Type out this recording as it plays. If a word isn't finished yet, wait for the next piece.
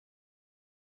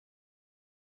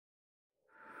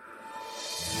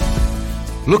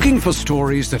Looking for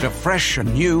stories that are fresh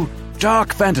and new?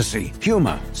 Dark fantasy,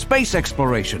 humor, space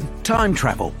exploration, time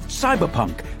travel,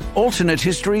 cyberpunk, alternate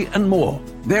history, and more.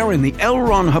 They're in the L.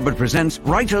 Ron Hubbard Presents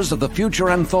Writers of the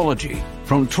Future anthology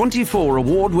from 24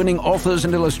 award-winning authors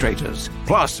and illustrators,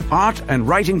 plus art and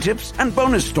writing tips and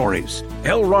bonus stories.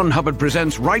 L. Ron Hubbard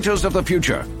Presents Writers of the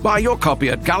Future. Buy your copy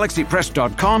at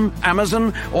galaxypress.com,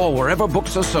 Amazon, or wherever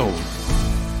books are sold.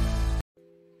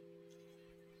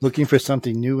 Looking for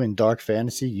something new in dark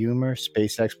fantasy, humor,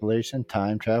 space exploration,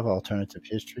 time travel, alternative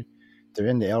history? They're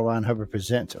in the L. Ron Hubbard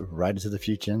Presents Writers of the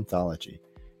Future anthology.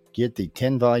 Get the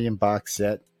 10-volume box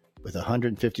set with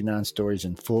 159 stories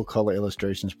and full-color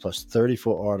illustrations plus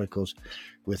 34 articles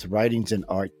with writings and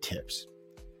art tips.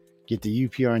 Get the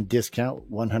UPR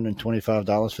discount,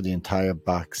 $125 for the entire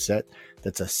box set.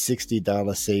 That's a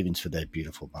 $60 savings for that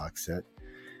beautiful box set.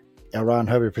 L. Ron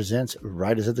Hubbard Presents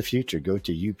Writers of the Future. Go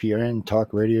to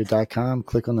uprntalkradio.com,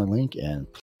 click on the link, and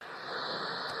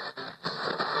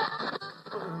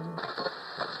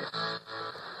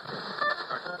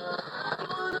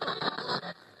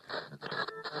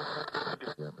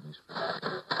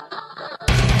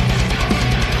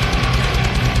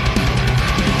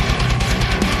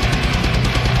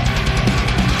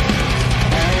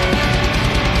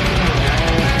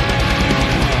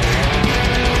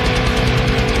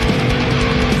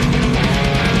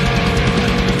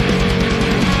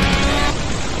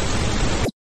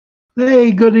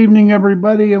Hey, good evening,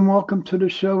 everybody, and welcome to the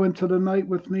show Into the Night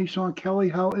with me, Sean Kelly.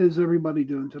 How is everybody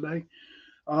doing today?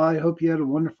 I hope you had a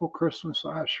wonderful Christmas.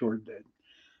 I sure did.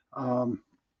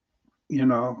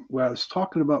 When I was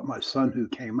talking about my son who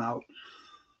came out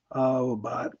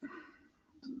about,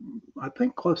 I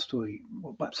think close to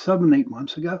about 7-8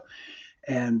 months ago,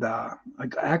 and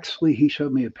he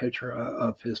showed me a picture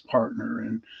of his partner,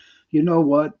 and you know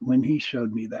what? When he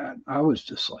showed me that, I was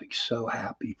just like so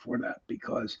happy for that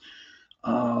because,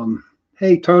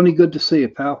 hey, Tony, good to see you,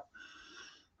 pal.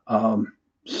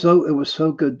 So it was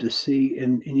so good to see.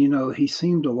 And he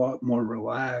seemed a lot more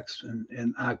relaxed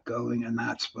and outgoing and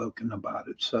outspoken about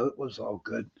it. So it was all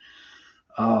good.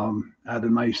 I had a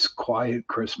nice, quiet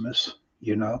Christmas,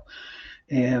 and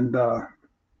I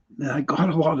got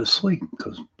a lot of sleep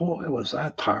because, boy, was I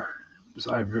tired. Was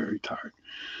I very tired.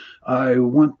 I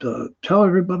want to tell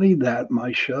everybody that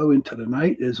my show Into the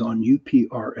Night is on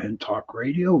UPRN Talk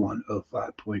Radio,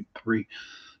 105.3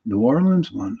 New Orleans,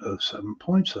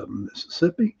 107.7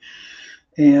 Mississippi.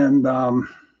 And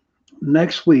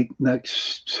next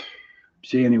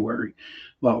January,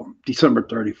 December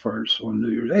 31st on New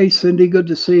Year's. Hey, Cindy, good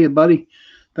to see you, buddy.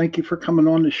 Thank you for coming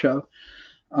on the show.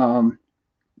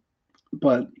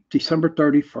 But December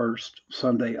 31st,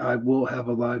 Sunday, I will have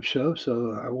a live show.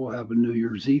 So I will have a New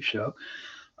Year's Eve show.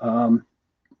 I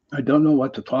don't know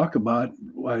what to talk about.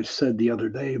 I said the other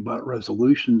day about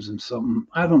resolutions and something.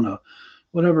 I don't know.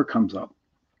 Whatever comes up.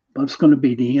 But it's going to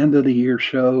be the end of the year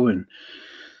show. And,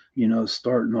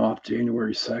 starting off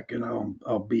January 2nd,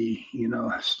 I'll be,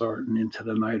 starting Into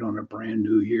the Night on a brand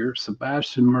new year.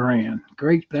 Sebastian Moran,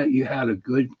 great that you had a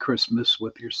good Christmas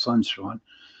with your son, Sean.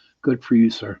 Good for you,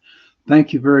 sir.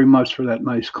 Thank you very much for that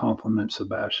nice compliment,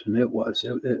 Sebastian. It was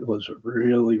a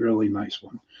really, really nice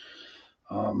one.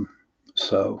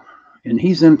 And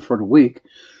he's in for the week.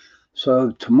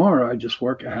 So tomorrow I just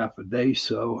work a half a day.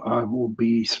 So I will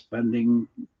be spending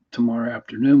tomorrow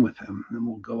afternoon with him, and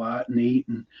we'll go out and eat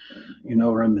and,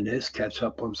 reminisce, catch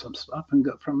up on some stuff and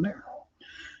go from there.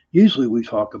 Usually we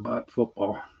talk about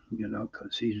football,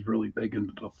 because he's really big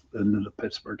into the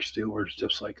Pittsburgh Steelers,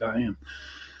 just like I am.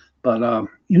 But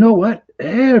you know what,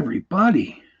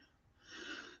 everybody,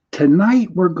 tonight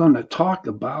we're going to talk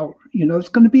about, it's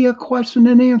going to be a question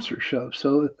and answer show.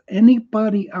 So if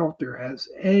anybody out there has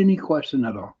any question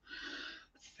at all,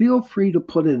 feel free to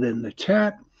put it in the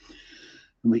chat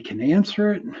and we can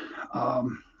answer it.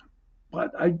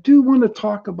 But I do want to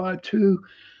talk about, too,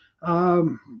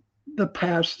 the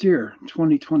past year,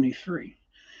 2023.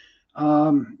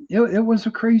 It was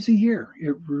a crazy year.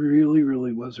 It really,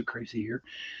 really was a crazy year.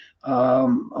 A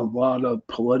lot of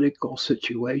political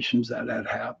situations that had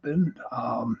happened.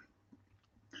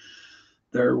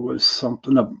 There was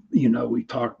something of, we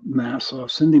talked Nassau.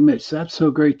 Cindy Mitch, that's so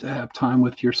great to have time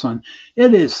with your son.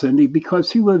 It is, Cindy,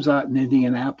 because he lives out in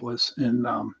Indianapolis, and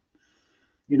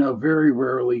very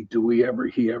rarely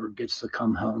he ever gets to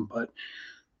come home. But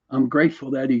I'm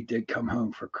grateful that he did come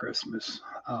home for Christmas.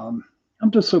 I'm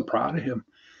just so proud of him.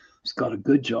 He's got a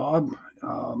good job.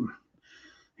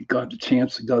 He got the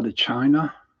chance to go to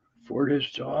China for his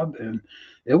job, and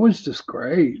it was just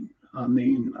great. I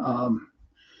mean,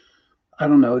 I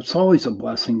don't know. It's always a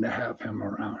blessing to have him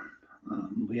around.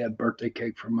 We had birthday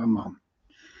cake for my mom.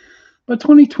 But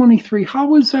 2023, how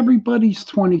was everybody's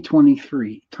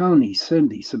 2023? Tony,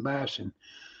 Cindy, Sebastian,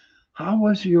 how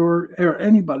was or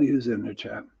anybody who's in the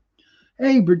chat?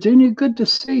 Hey, Virginia, good to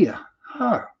see you.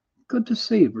 Huh, good to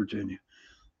see you, Virginia.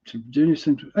 Virginia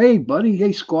Central. Hey, buddy. Hey,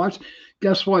 Squatch.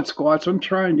 Guess what, Squatch? I'm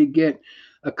trying to get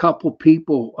a couple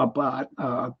people about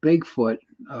Bigfoot,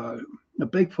 uh, the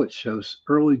Bigfoot shows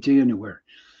early January.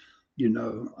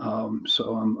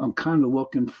 So I'm kind of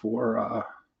looking for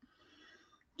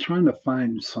trying to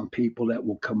find some people that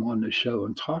will come on the show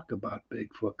and talk about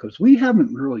Bigfoot because we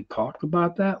haven't really talked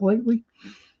about that lately.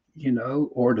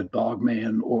 Or the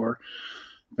Dogman or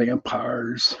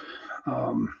vampires,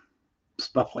 um,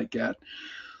 stuff like that.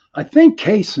 I think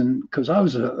Kaysen, because I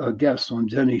was a guest on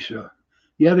Jenny's show,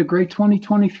 you had a great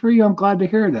 2023. I'm glad to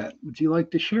hear that. Would you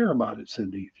like to share about it,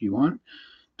 Cindy? If you want,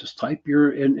 just type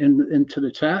your into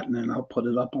the chat, and then I'll put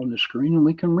it up on the screen, and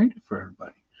we can read it for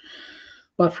everybody.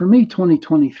 But for me,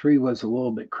 2023 was a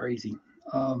little bit crazy.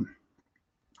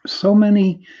 So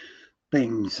many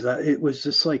things. It was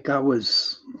just like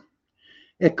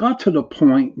It got to the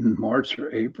point in March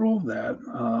or April that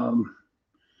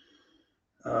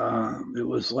it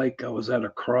was like I was at a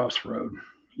crossroad,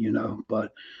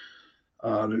 but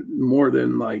more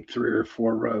than like 3 or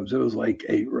 4 roads. It was like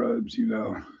 8 roads.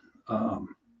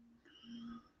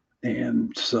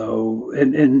 And so,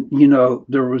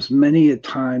 there was many a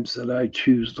times that I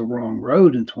choose the wrong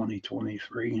road in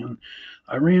 2023, and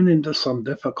I ran into some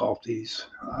difficulties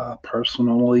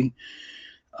personally.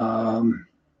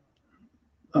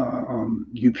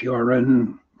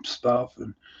 UPRN stuff,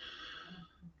 and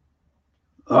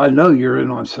I know you're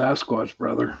in on Sasquatch,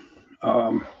 brother.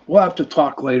 We'll have to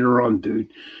talk later on,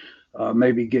 dude.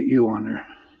 Maybe get you on there.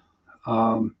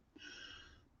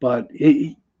 But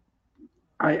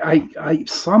I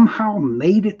somehow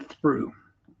made it through.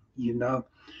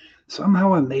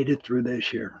 Somehow I made it through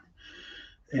this year.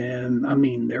 And I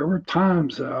mean, there were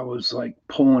times that I was like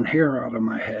pulling hair out of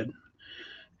my head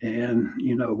and,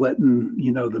 letting,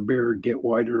 the beard get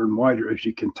wider and wider. As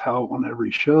you can tell on every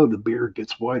show, the beard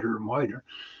gets wider and wider.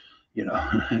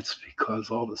 It's because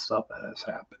all the stuff that has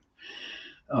happened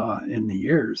in the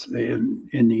years and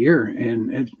in the year.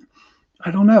 And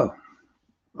I don't know.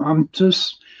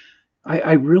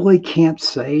 I really can't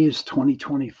say is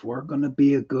 2024 going to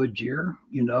be a good year.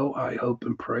 I hope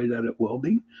and pray that it will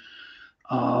be.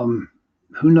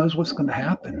 Who knows what's going to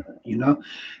happen,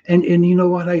 and you know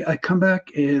what, I come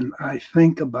back and I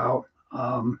think about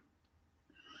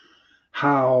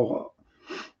how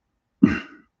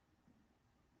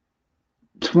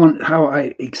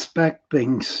I expect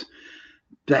things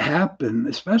to happen,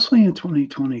 especially in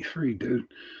 2023, dude.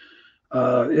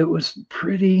 It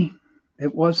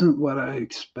wasn't what I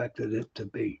expected it to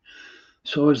be.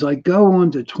 So as I go on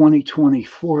to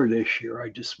 2024 this year, I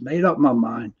just made up my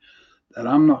mind that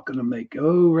I'm not going to make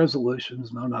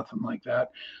resolutions, no nothing like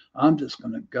that. I'm just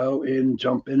going to go in,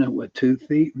 jump in it with 2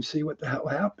 feet and see what the hell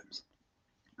happens.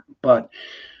 But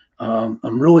I'm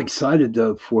really excited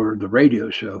though for the radio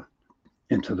show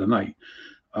into the night.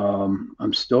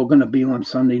 I'm still going to be on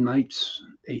Sunday nights,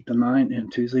 8 to 9,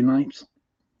 and Tuesday nights,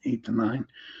 8 to 9.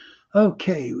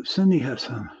 Okay, Cindy has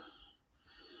some.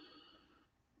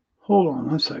 Hold on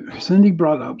one second. Cindy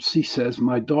brought up, she says,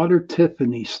 my daughter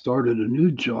Tiffany started a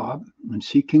new job and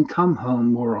she can come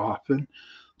home more often.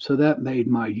 So that made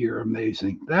my year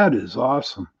amazing. That is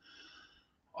awesome.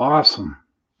 Awesome.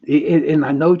 And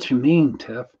I know what you mean,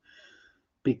 Tiff,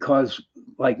 because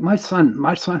like my son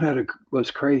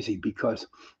was crazy because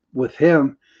with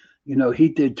him, he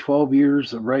did 12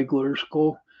 years of regular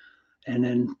school. And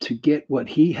then to get what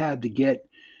he had to get,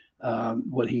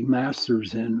 what he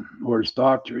masters in or his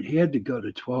doctorate, he had to go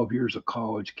to 12 years of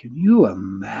college. Can you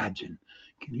imagine?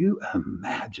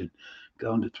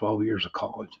 Going to 12 years of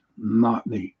college? Not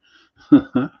me.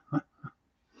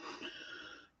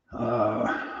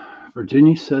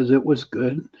 Virginia says it was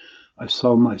good. I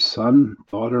saw my son,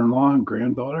 daughter-in-law, and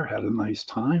granddaughter had a nice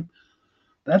time.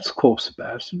 That's cool,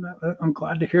 Sebastian. I'm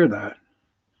glad to hear that.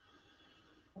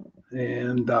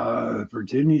 And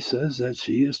Virginia says that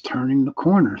she is turning the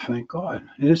corner, thank God.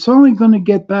 And it's only going to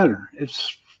get better.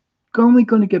 It's only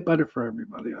going to get better for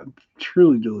everybody. I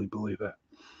truly, truly believe that.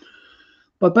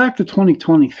 But back to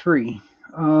 2023,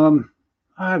 I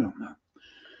don't know.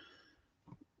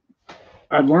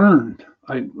 I learned.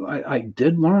 I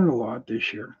did learn a lot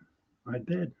this year. I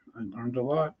did. I learned a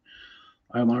lot.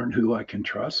 I learned who I can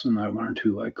trust, and I learned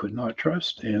who I could not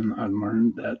trust. And I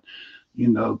learned that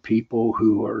people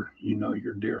who are,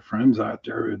 your dear friends out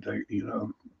there, they,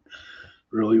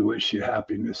 really wish you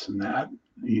happiness and that.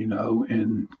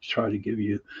 and try to give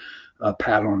you a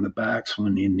pat on the backs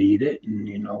when you need it. And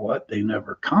you know what? They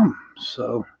never come.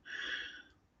 So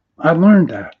I learned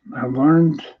that. I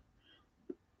learned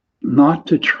not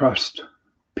to trust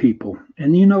people.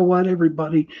 And you know what,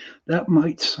 everybody? That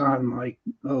might sound like,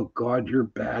 oh God, you're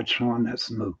bad, Sean.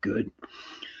 That's no good.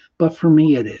 But for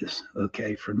me, it is.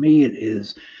 Okay. For me, it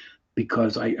is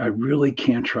because I really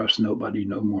can't trust nobody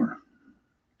no more.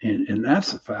 And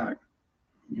that's a fact.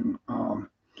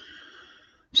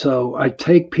 So I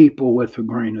take people with a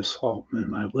grain of salt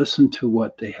and I listen to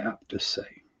what they have to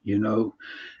say, you know.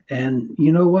 And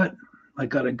you know what? I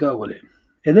got to go with it.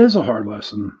 It is a hard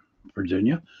lesson,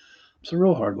 Virginia. It's a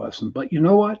real hard lesson. But you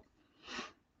know what?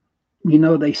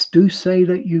 They do say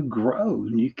that you grow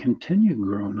and you continue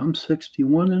growing. I'm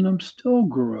 61 and I'm still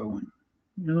growing.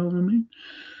 You know what I mean?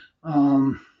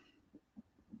 Um,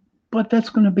 but that's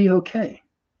going to be okay.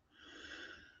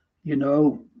 You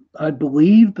know, I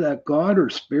believe that God or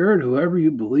spirit, whoever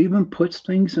you believe in, puts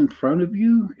things in front of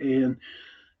you. And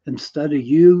instead of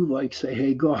you like say,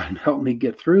 hey, God, help me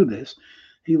get through this,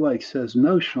 he like says,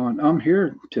 no, Sean, I'm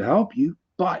here to help you,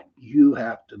 but you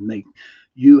have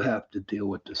to deal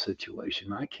with the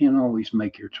situation. I can't always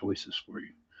make your choices for you.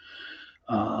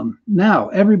 Now,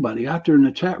 everybody out there in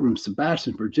the chat room,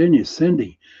 Sebastian, Virginia,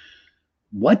 Cindy,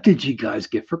 what did you guys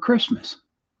get for Christmas?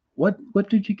 What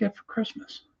did you get for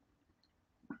Christmas?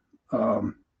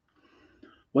 Um,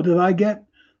 what did I get?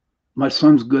 My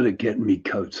son's good at getting me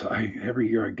coats. Every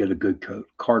year I get a good coat,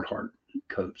 Carhartt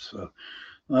coats. So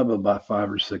I have about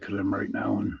 5 or 6 of them right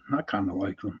now, and I kind of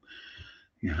like them.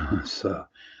 So,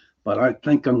 but I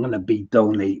think I'm going to be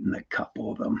donating a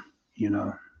couple of them,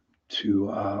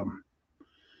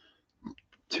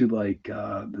 to like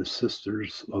the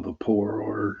Sisters of the Poor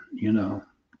or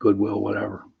Goodwill,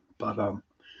 whatever. But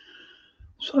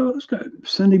so it's good.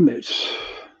 Cindy Mitch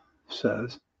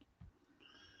says,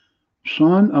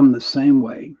 Sean, I'm the same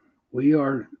way. We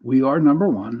are number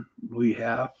one. We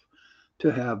have to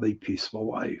have a peaceful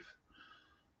life.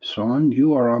 Sean,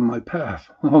 you are on my path.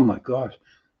 Oh my gosh.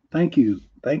 Thank you.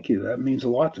 Thank you. That means a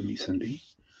lot to me, Cindy.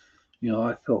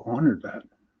 I feel honored that.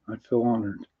 I feel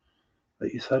honored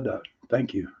that you said that.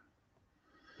 Thank you.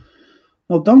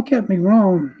 Well, don't get me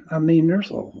wrong. I mean, there's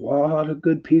a lot of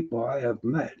good people I have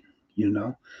met,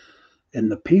 and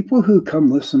the people who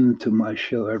come listen to my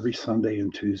show every Sunday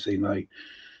and Tuesday night,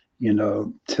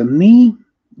 to me,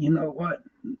 you know what?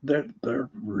 They're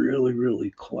really,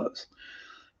 really close.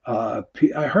 I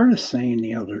heard a saying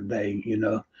the other day,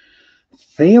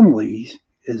 family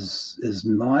is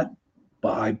not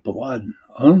by blood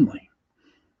only.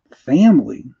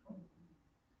 Family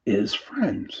is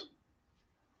friends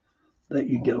that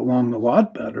you get along a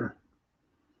lot better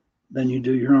than you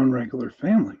do your own regular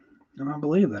family. And I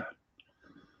believe that.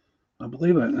 I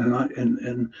believe it.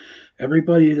 And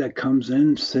everybody that comes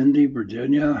in, Cindy,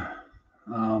 Virginia,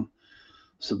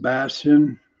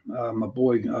 Sebastian, my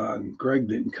boy Greg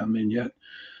didn't come in yet.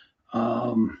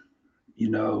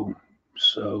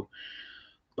 So,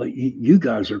 but you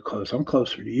guys are close. I'm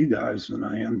closer to you guys than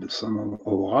I am to a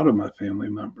lot of my family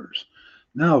members.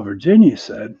 Now, Virginia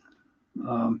said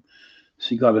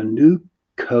she got a new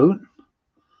coat,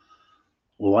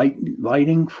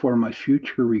 lighting for my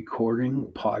future recording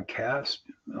podcast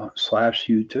 /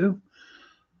 YouTube.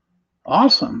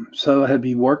 Awesome. So have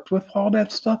you worked with all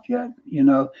that stuff yet?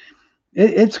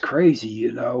 It's crazy,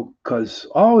 because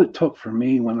all it took for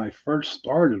me when I first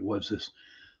started was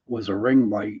a ring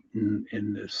light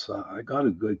in this. I got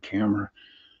a good camera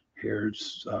here.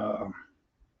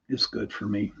 It's good for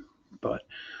me,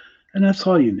 and that's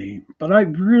all you need. But I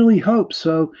really hope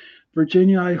so,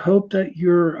 Virginia. I hope that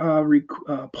your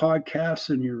podcasts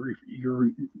and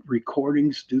your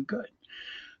recordings do good.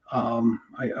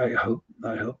 I hope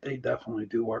they definitely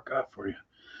do work out for you.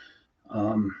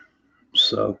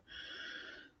 So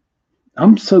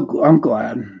I'm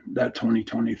glad that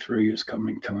 2023 is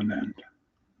coming to an end.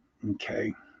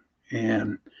 Okay,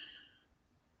 and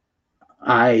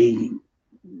I'm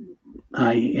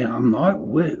not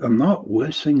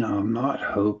wishing, I'm not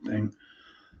hoping,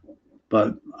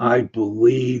 but I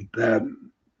believe that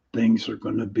things are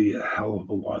going to be a hell of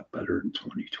a lot better in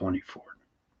 2024.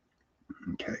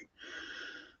 Okay.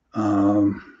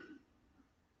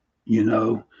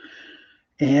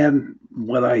 And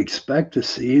what I expect to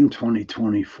see in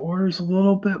 2024 is a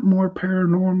little bit more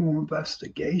paranormal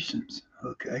investigations.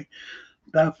 Okay.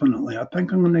 Definitely. I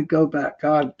think I'm going to go back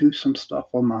out, do some stuff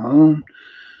on my own,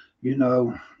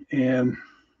 and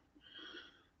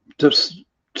just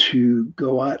to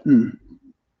go out and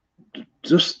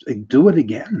just do it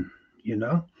again,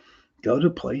 go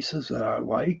to places that I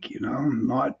like,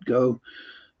 not go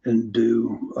and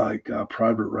do like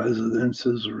private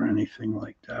residences or anything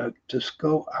like that. Just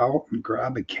go out and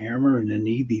grab a camera and an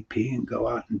EVP and go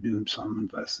out and do some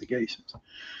investigations.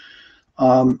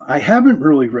 I haven't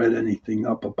really read anything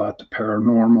up about the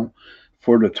paranormal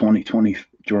for the 2020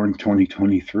 during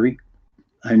 2023.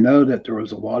 I know that there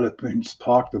was a lot of things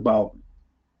talked about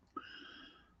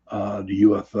the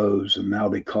UFOs, and now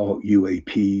they call it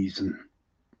UAPs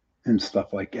and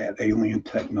stuff like that, alien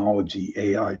technology,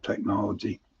 AI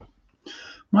technology.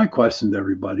 My question to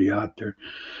everybody out there,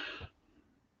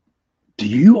 do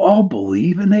you all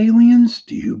believe in aliens?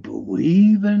 Do you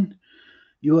believe in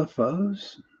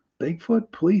UFOs?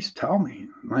 Bigfoot, please tell me.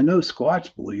 I know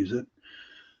Squatch believes it,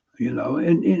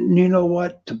 and you know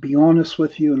what? To be honest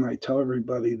with you, and I tell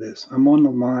everybody this, I'm on the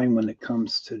line when it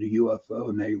comes to the UFO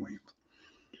and aliens.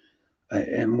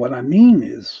 And what I mean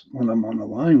is, when I'm on the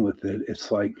line with it,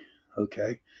 it's like,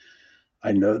 okay,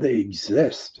 I know they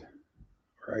exist,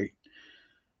 right?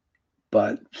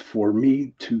 But for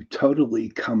me to totally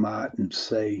come out and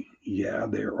say, yeah,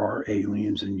 there are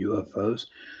aliens and UFOs,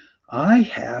 I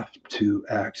have to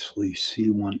actually see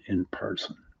one in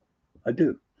person. I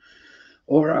do.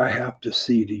 Or I have to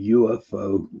see the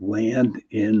UFO land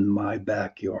in my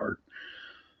backyard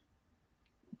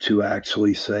to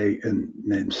actually say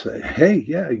and say, hey,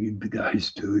 yeah, you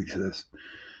guys do exist.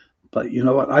 But you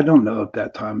know what? I don't know if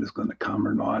that time is going to come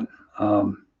or not.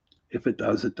 If it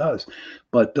does, it does.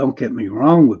 But don't get me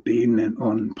wrong, with being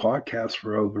on podcasts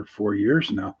for over 4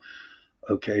 years now,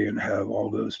 okay, and have all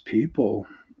those people,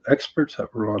 experts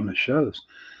that were on the shows.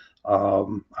 I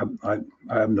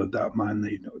have no doubt in mind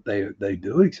they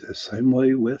do exist. Same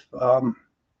way with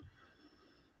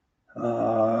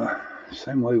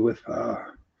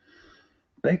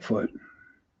Bigfoot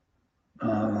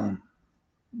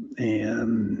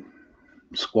and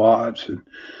squats. And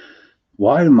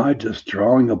why am I just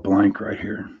drawing a blank right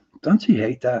here? Don't you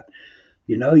hate that?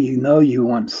 You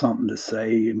want something to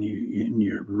say, and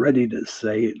you're ready to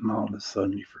say it, and all of a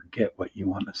sudden you forget what you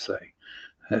want to say.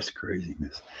 That's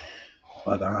craziness.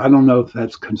 But I don't know if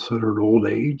that's considered old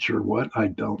age or what. I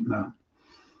don't know.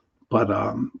 But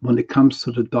when it comes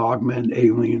to the dogmen,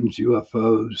 aliens,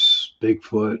 UFOs,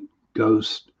 Bigfoot,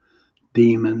 ghosts,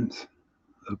 demons,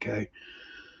 okay,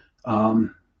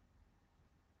 um,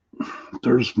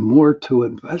 there's more to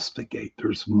investigate.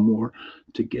 There's more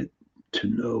to get to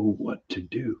know what to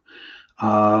do.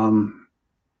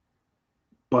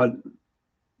 But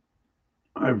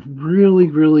I've really,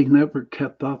 really never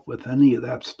kept up with any of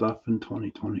that stuff in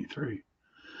 2023.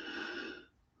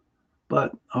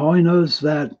 But all I know is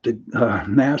that the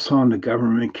NASA and the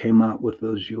government came out with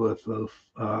those UFO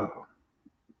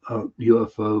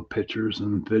pictures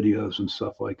and videos and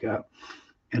stuff like that,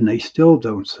 and they still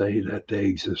don't say that they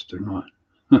exist or not.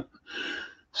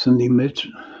 Cindy Mitch,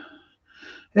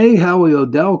 hey Howie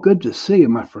Odell, good to see you,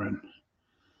 my friend.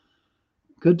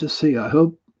 Good to see you. I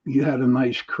hope you had a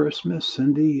nice Christmas.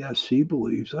 Cindy, yes, she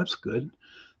believes. That's good.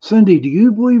 Cindy, do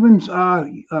you believe in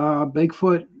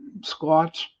Bigfoot,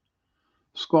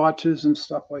 squatches, and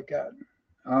stuff like that?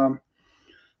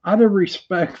 Out of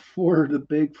respect for the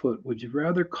Bigfoot, would you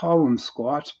rather call them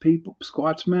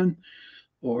Scotsmen,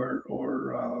 or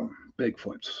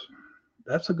Bigfoots?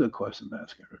 That's a good question to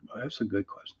ask everybody. That's a good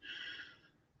question.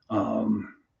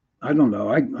 I don't know.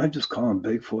 I just call them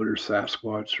Bigfoot or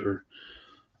Sasquatch or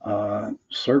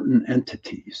certain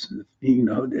entities.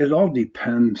 It all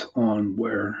depends on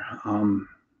where I'm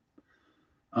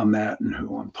at and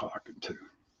who I'm talking to.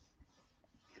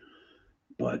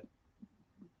 But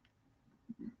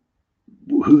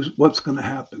what's going to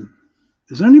happen?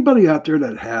 Is anybody out there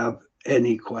that have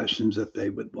any questions that they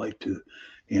would like to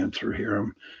answer here?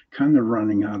 I'm kind of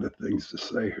running out of things to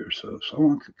say here, so if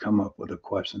someone could come up with a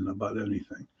question about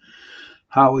anything.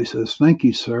 Howie says, thank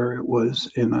you, sir. It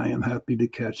was, and I am happy to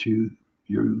catch you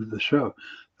the show.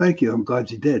 Thank you. I'm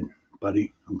glad you did,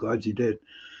 buddy. I'm glad you did.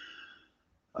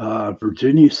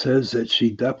 Virginia says that she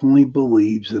definitely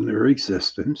believes in their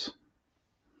existence.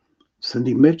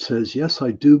 Cindy Mitch says, yes, I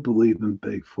do believe in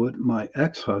Bigfoot. My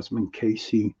ex-husband,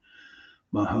 Casey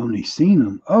Mahoney, seen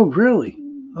him. Oh, really?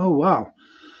 Oh, wow.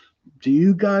 Do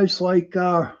you guys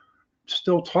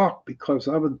still talk? Because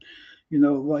I would,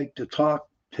 like to talk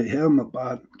to him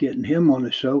about getting him on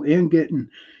the show and getting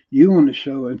you on the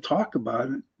show and talk about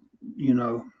it,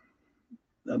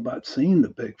 about seeing the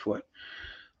Bigfoot.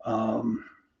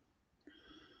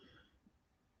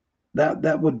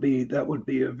 That would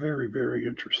be a very, very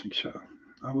interesting show.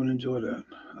 I would enjoy that.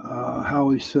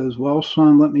 Howie says, well,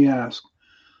 son, let me ask,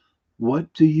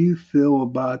 what do you feel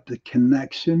about the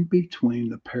connection between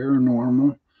the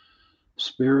paranormal,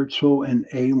 spiritual, and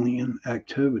alien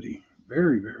activity?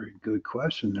 very, very good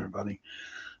question there, buddy.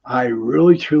 I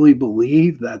really truly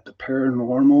believe that the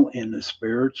paranormal and the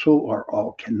spiritual are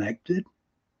all connected.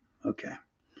 Okay.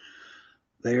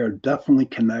 They are definitely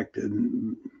connected.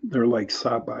 They're like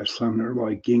side by side. They're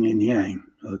like yin and yang.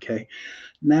 Okay.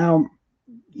 Now,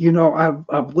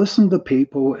 I've listened to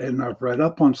people and I've read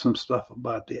up on some stuff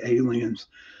about the aliens.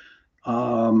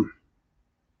 Um,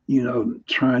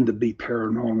 trying to be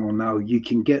paranormal. Now you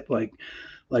can get like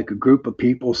a group of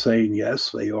people saying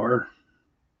yes, they are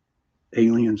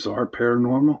aliens are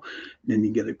paranormal. Then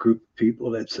you get a group of people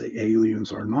that say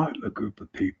aliens are not a group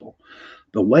of people.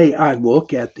 The way I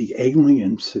look at the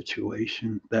alien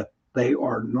situation, that they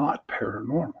are not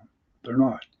paranormal. They're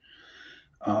not.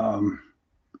 Um,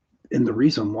 and the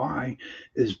reason why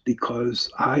is because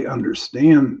I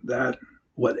understand that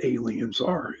what aliens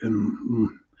are and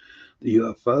the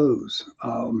UFOs.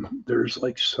 There's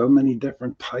like so many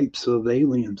different types of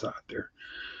aliens out there,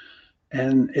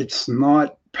 and it's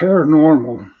not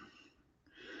paranormal.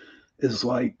 Is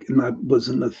like, and I was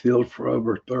in the field for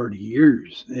over 30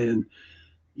 years, and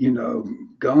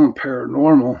going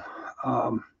paranormal.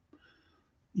 Um,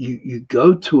 you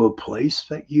go to a place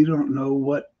that you don't know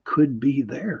what could be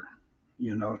there.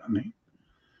 You know what I mean?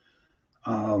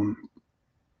 Um,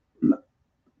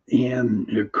 and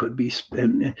there could be,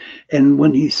 and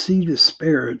when you see the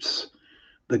spirits,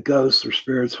 the ghosts or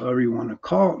spirits, however you want to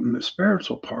call it, in the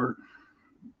spiritual part,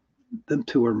 them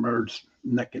two are merged,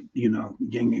 naked, yin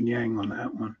and yang on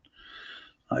that one.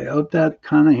 I hope that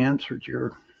kind of answered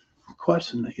your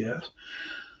question, I guess.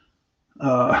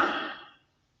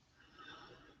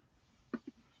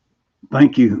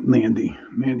 Thank you, Mandy.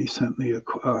 Mandy sent me a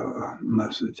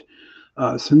message.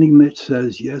 Cindy Mitch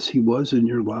says, yes, he was in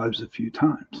your lives a few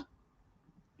times.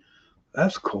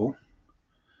 That's cool.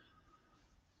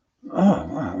 Oh,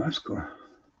 wow, that's cool.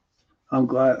 I'm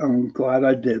glad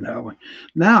I did, Howie.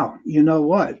 Now, you know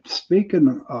what?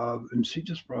 Speaking of, and she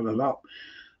just brought it up,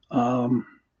 um,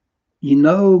 you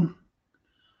know,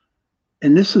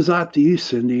 and this is out to you,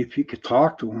 Cindy, if you could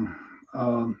talk to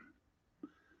him.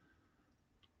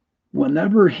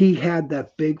 Whenever he had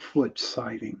that Bigfoot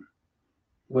sighting,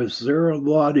 was there a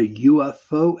lot of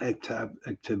UFO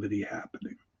activity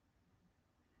happening?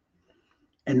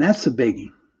 And that's a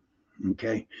biggie,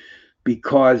 okay?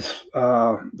 Because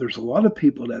there's a lot of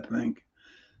people that think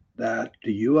that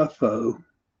the UFO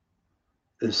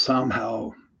is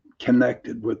somehow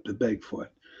connected with the Bigfoot.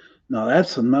 Now,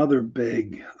 that's another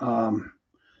big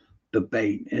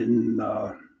debate in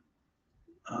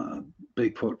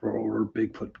Bigfoot world or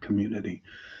Bigfoot community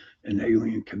and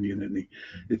alien community.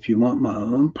 If you want my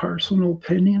own personal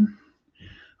opinion,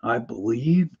 I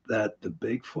believe that the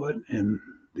Bigfoot and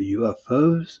the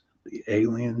UFOs, the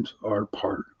aliens are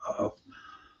part of,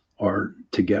 are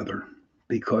together.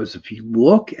 Because if you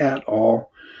look at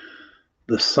all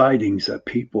the sightings that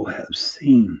people have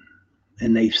seen,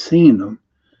 and they've seen them,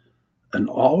 and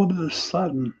all of a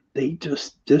sudden they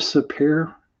just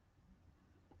disappear,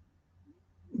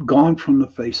 gone from the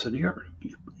face of the earth.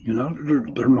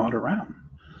 They're not around.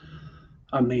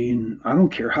 I mean, I don't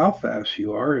care how fast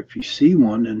you are. If you see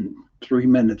one and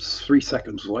 3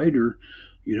 seconds later,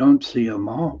 you don't see them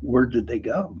all. Where did they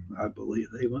go? I believe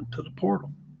they went to the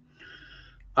portal.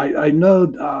 I know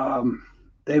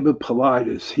David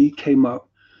Paulides, he came up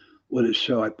with a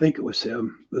show. I think it was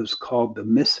him. It was called The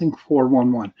Missing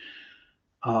 411.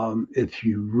 If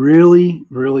you really,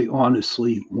 really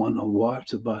honestly want to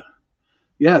watch about,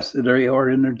 yes, they are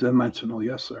interdimensional.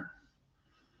 Yes, sir.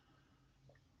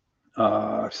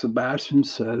 Sebastian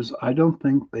says, I don't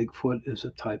think Bigfoot is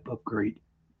a type of great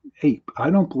ape. I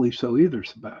don't believe so either,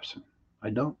 Sebastian. I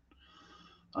don't.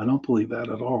 I don't believe that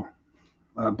at all.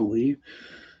 I believe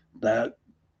that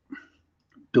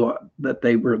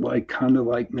they were like kind of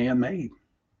like man-made,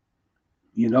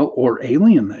 or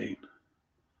alien-made.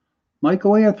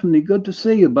 Michael Anthony, good to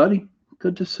see you, buddy.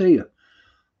 Good to see you.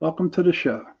 Welcome to the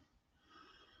show.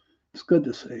 It's good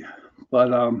to see you. But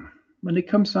when it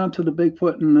comes down to the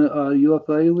Bigfoot and the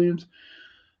UFO aliens,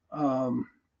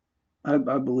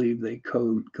 I believe they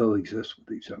coexist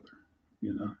with each other.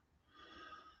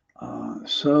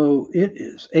 So it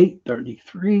is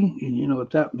 8:33, and you know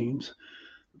what that means.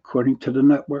 According to the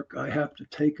network, I have to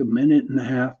take a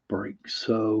 1.5-minute break.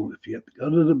 So if you have to go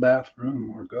to the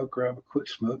bathroom or go grab a quick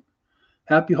smoke,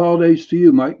 happy holidays to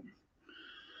you, Mike.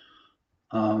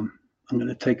 I'm going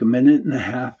to take a 1.5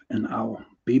 minutes, and I'll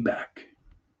be back.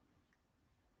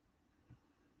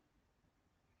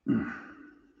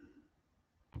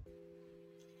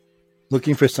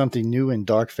 Looking for something new in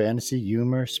dark fantasy,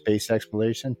 humor, space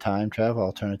exploration, time travel,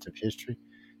 alternative history?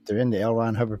 They're in the L.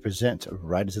 Ron Hubbard Presents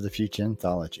Writers of the Future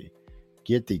anthology.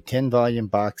 Get the 10-volume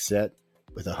box set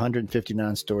with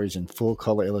 159 stories and full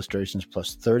color illustrations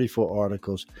plus 34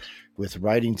 articles with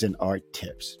writings and art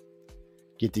tips.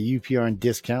 Get the UPRN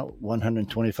discount,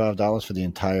 $125 for the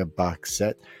entire box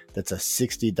set. That's a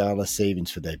 $60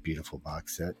 savings for that beautiful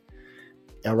box set.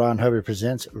 L. Ron Hubbard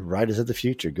presents Writers of the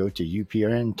Future. Go to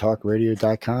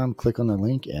uprntalkradio.com, click on the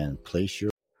link, and place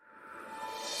your...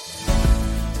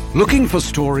 Looking for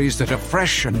stories that are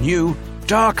fresh and new?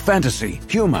 Dark fantasy,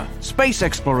 humor, space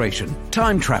exploration,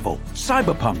 time travel,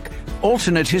 cyberpunk,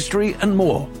 alternate history, and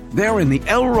more. They're in the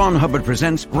L. Ron Hubbard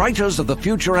Presents Writers of the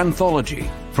Future anthology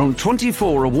from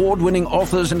 24 award-winning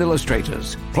authors and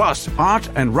illustrators, plus art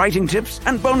and writing tips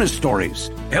and bonus stories.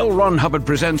 L. Ron Hubbard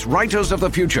Presents Writers of the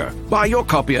Future. Buy your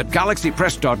copy at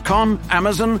galaxypress.com,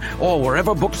 Amazon, or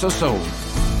wherever books are sold.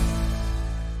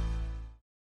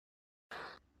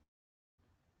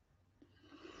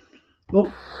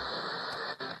 Well,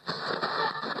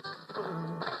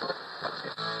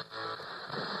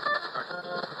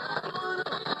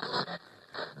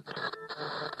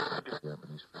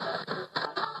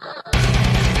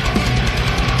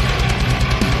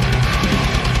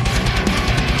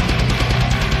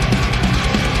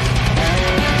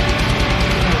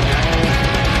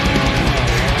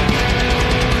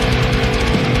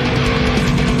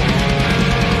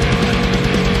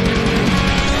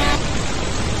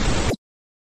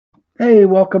 hey,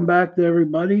 welcome back to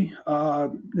everybody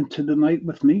into the night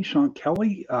with me, Sean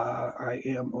Kelly. I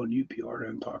am on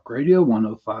UPRN Talk Radio,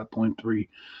 105.3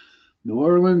 New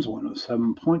Orleans,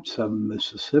 107.7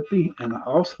 Mississippi. And I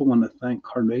also want to thank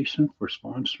Carnation for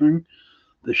sponsoring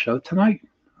the show tonight.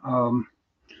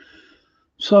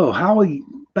 So, Howie,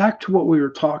 back to what we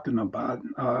were talking about.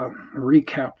 A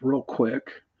recap real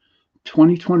quick.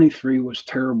 2023 was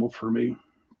terrible for me,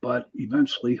 but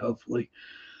eventually, hopefully,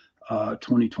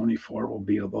 2024 will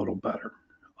be a little better.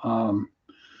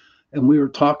 And we were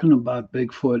talking about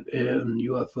Bigfoot and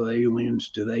UFO aliens.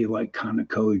 Do they like kind of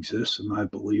coexist? And I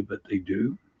believe that they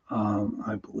do.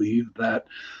 I believe that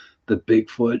the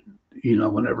Bigfoot,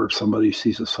 whenever somebody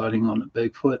sees a sighting on a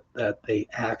Bigfoot, that they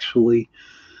actually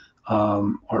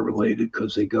are related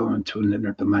because they go into an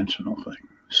interdimensional thing.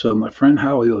 So my friend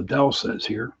Howie Odell says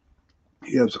here,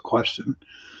 he has a question.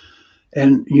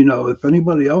 And, if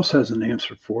anybody else has an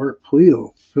answer for it, please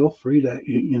feel free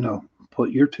to,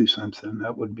 put your 2 cents in.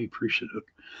 That would be appreciated.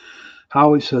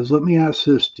 Howie says, let me ask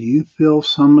this. Do you feel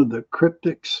some of the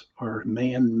cryptics are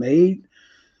man-made,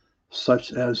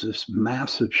 such as this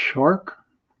massive shark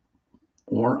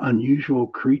or unusual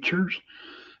creatures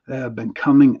that have been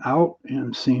coming out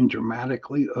and seen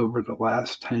dramatically over the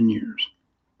last 10 years?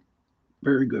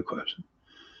 Very good question.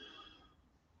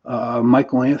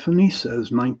 Michael Anthony says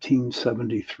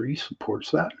 1973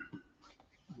 supports that.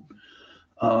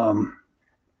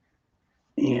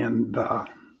 And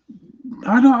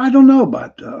I don't know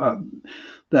about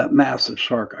that massive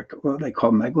shark. What they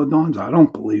call megalodons. I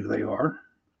don't believe they are.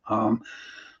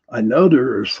 I know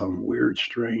there are some weird,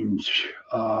 strange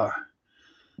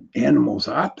animals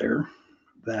out there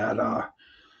that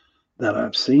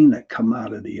I've seen that come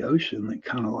out of the ocean that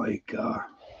kind of like are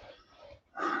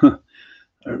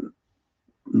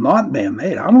not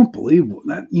man-made. I don't believe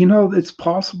that. It's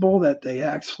possible that they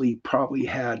actually probably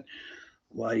had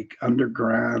like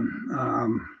underground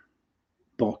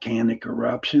volcanic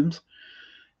eruptions,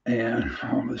 and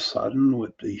all of a sudden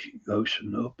with the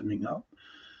ocean opening up.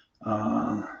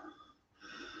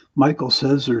 Michael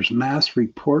says there's mass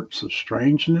reports of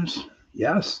strangeness.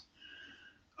 Yes.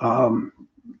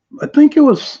 I think it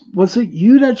was it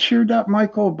you that shared that,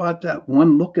 Michael, about that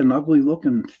one ugly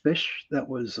looking fish that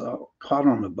was caught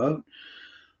on the boat?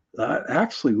 That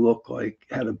actually looked like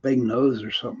had a big nose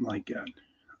or something like that.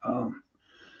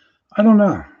 I don't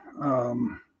know.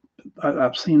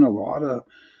 I've seen a lot of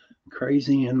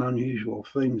crazy and unusual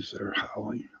things there,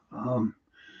 Howie.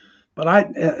 But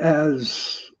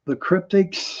as the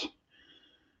cryptics,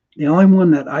 the only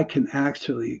one that I can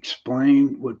actually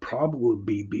explain would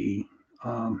probably be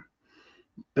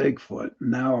Bigfoot.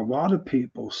 Now, a lot of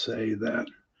people say that,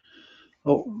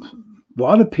 a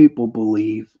lot of people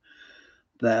believe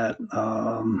that,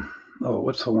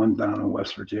 what's the one down in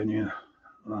West Virginia,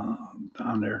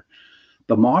 down there,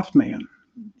 the Mothman,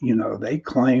 they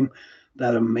claim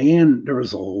that there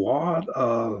was a lot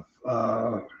of,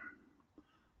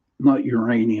 not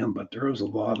uranium, but there was a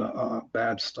lot of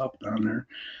bad stuff down there.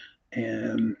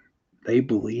 And they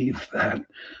believe that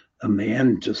a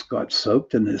man just got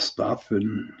soaked in this stuff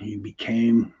and he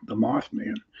became the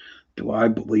Mothman. Do I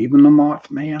believe in the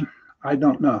Mothman? I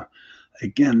don't know.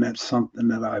 Again, that's something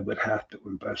that I would have to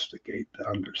investigate to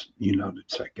to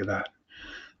check it out.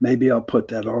 Maybe I'll put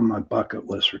that on my bucket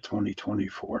list for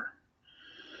 2024.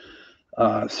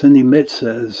 Cindy Mitch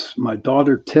says, my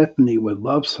daughter Tiffany would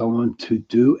love someone to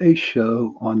do a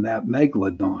show on that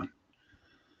megalodon.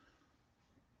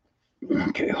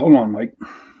 Okay, hold on, Mike.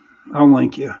 I'll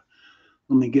link you.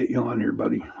 Let me get you on here,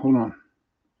 buddy. Hold on.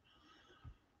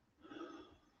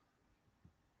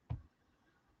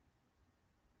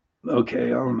 Okay,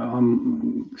 I don't know.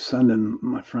 I'm sending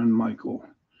my friend Michael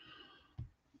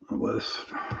a list.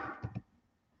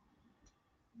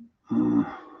 Uh,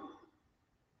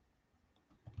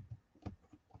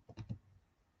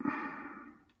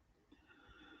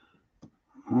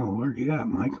 oh, where you at,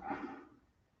 Michael?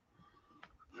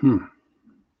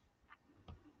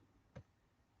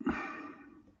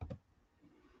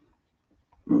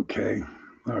 Okay.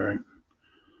 All right.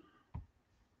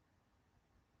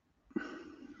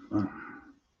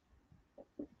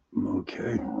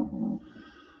 Okay.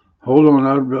 Hold on.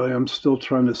 I'm still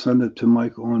trying to send it to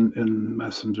Michael in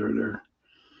Messenger there.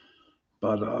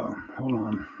 But hold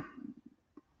on.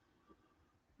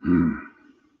 Hmm.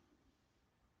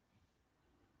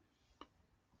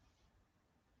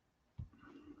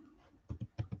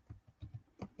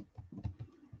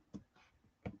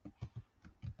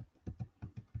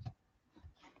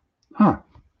 Huh.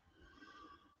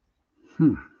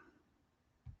 Hmm.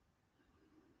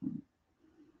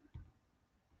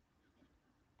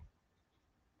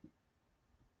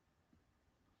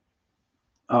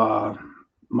 Uh,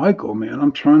 Michael, man,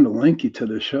 I'm trying to link you to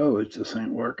the show. It just ain't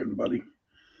working, buddy.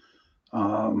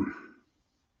 Um,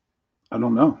 I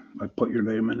don't know. I put your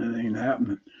name in, it ain't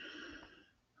happening.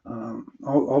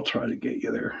 I'll try to get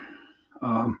you there.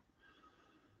 Um,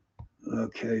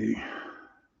 okay.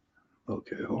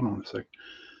 Okay, hold on a sec.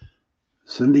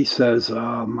 Cindy says,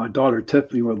 my daughter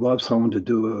Tiffany would love someone to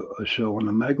do a show on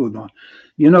the Megalodon.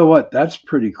 You know what? That's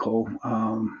pretty cool.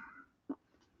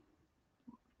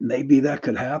 Maybe that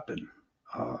could happen.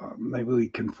 Maybe we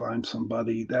can find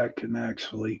somebody that can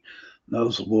actually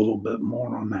knows a little bit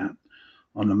more on that,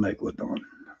 on the Megalodon.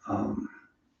 Um,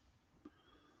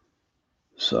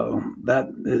 so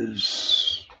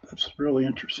that's a really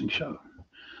interesting show.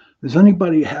 Does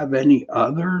anybody have any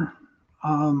other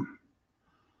um,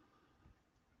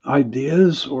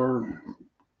 ideas or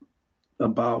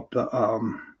about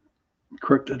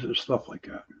cryptids or stuff like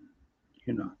that?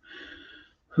 You know,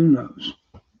 who knows?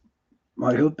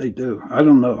 I hope they do. I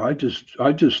don't know. I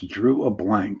just drew a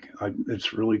blank.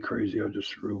 It's really crazy. I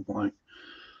just drew a blank.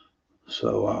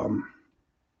 So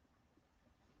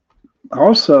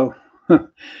also,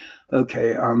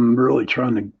 okay, I'm really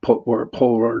trying to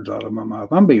pull words out of my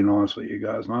mouth. I'm being honest with you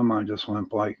guys. My mind just went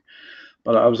blank.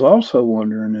 But I was also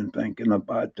wondering and thinking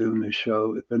about doing this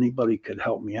show. If anybody could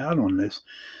help me out on this,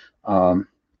 um,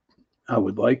 I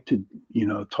would like to,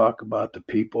 talk about the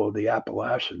people of the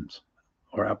Appalachians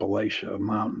or Appalachia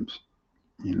Mountains.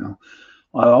 You know,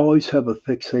 I always have a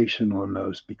fixation on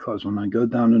those because when I go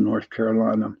down to North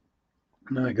Carolina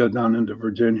and I go down into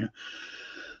Virginia,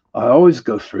 I always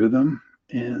go through them.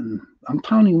 And I'm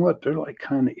telling you what, they're like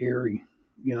kind of eerie.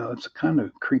 It's a kind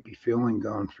of creepy feeling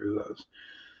going through those.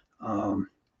 Um,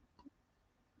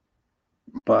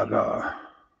 but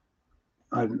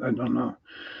I don't know.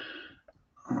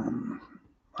 Um,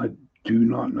 I do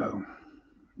not know.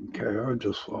 Okay, I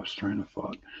just lost train of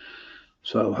thought.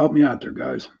 So help me out there,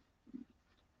 guys.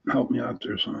 Help me out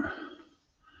there, son.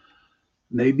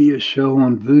 Maybe a show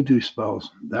on voodoo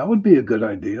spells. That would be a good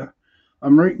idea.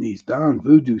 I'm writing these down,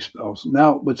 voodoo spells.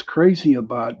 Now, what's crazy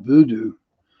about voodoo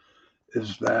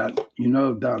is that,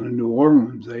 down in New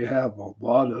Orleans, they have a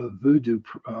lot of voodoo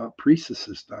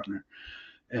priestesses down there.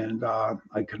 And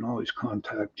I can always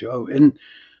contact Joe and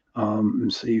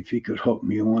see if he could hook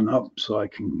me one up so I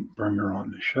can bring her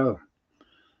on the show.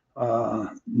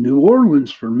 New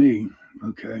Orleans for me,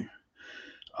 okay.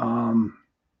 Um,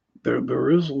 there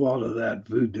is a lot of that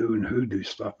voodoo and hoodoo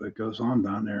stuff that goes on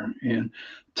down there, and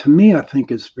to me, I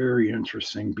think it's very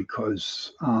interesting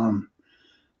because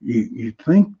you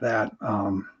think that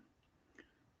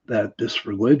that this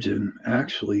religion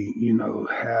actually,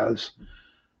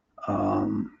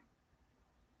 um,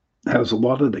 has a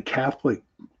lot of the Catholic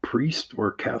priests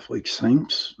or Catholic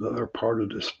saints that are part of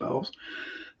the spells.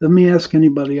 Let me ask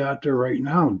anybody out there right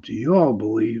now: do you all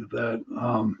believe that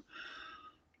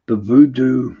the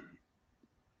voodoo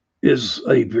is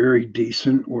a very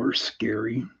decent or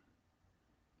scary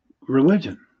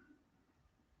religion?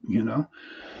 You know,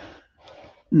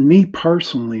 me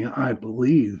personally, I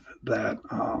believe that.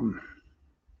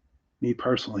 Me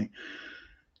personally,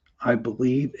 I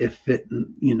believe if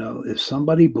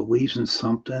somebody believes in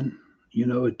something,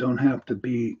 it don't have to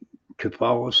be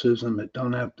Catholicism. It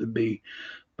don't have to be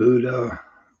Buddha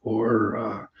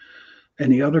or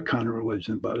any other kind of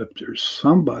religion. But if there's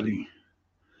somebody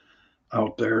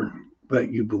out there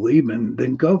that you believe in,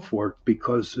 then go for it,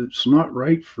 because it's not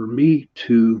right for me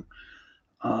to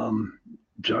um,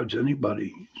 judge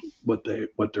anybody what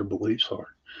their beliefs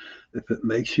are. If it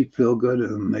makes you feel good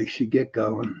and it makes you get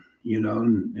going,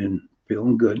 and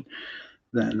feeling good,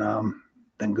 then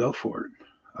go for it.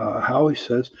 Howie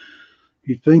says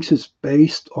he thinks it's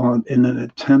based on in an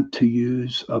attempt to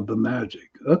use of the magic.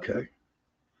 Okay.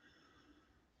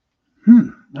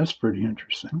 That's pretty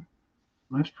interesting.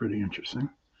 That's pretty interesting.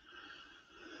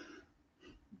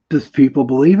 Does people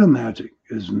believe in magic?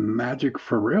 Is magic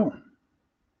for real?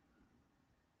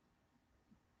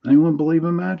 Anyone believe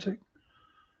in magic?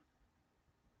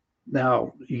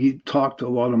 Now, you talk to a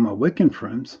lot of my Wiccan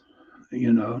friends,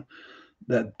 you know,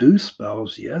 that do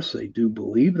spells. Yes, they do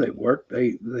believe they work.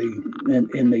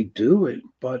 And they do it.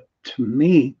 But to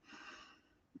me,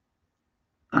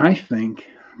 I think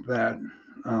that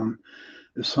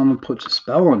if someone puts a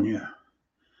spell on you,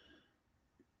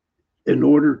 in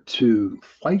order to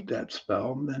fight that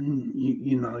spell, then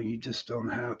you just don't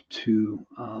have to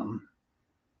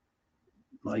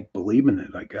like believe in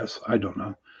it. I guess I don't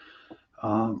know,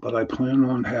 but I plan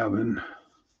on having.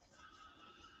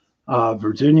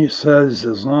 Virginia says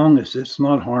as long as it's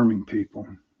not harming people.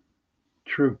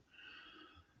 True.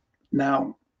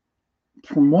 Now,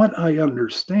 from what I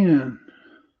understand,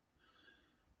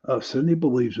 Cindy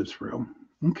believes it's real.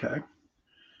 Okay,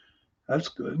 that's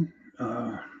good.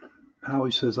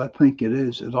 Howie says, I think it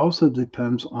is. It also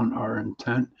depends on our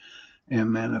intent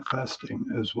and manifesting,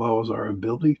 as well as our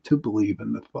ability to believe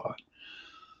in the thought.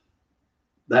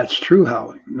 That's true,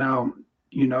 Howie. Now,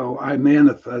 I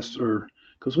manifest, or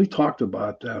because we talked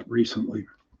about that recently,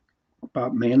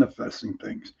 about manifesting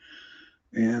things.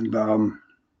 And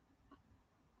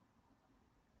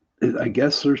I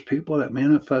guess there's people that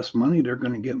manifest money, they're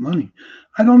going to get money.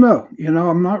 I don't know.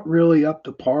 I'm not really up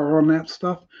to par on that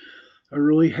stuff. I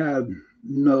really had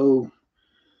no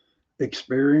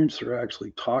experience or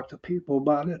actually talked to people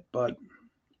about it. But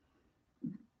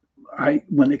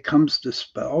when it comes to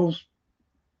spells,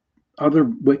 other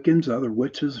Wiccans, other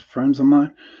witches, friends of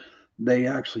mine, they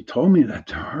actually told me that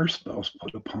there are spells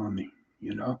put upon me,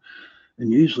 and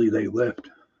usually they lift,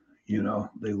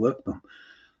 they lift them.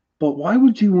 But why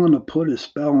would you want to put a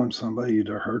spell on somebody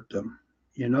to hurt them?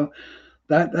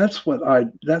 That's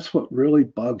what really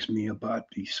bugs me about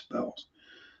these spells.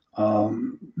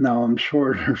 Now I'm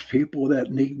sure there's people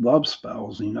that need love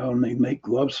spells, and they make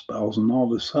love spells, and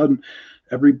all of a sudden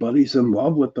everybody's in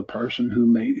love with the person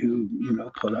who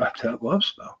put out that love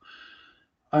spell.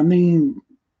 I mean,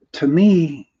 to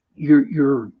me,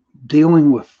 you're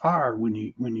dealing with fire when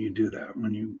you do that,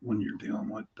 when you're dealing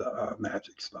with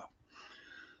magic stuff.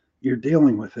 You're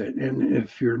dealing with it, and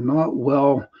if you're not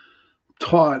well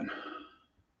taught.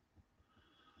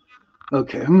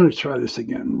 Okay, I'm going to try this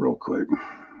again real quick.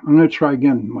 I'm going to try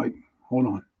again, Mike. Hold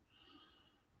on.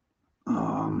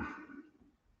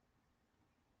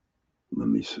 Let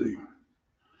me see.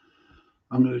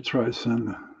 I'm going to try to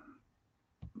send.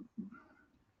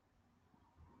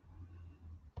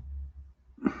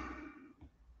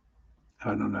 I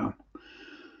don't know.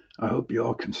 I hope you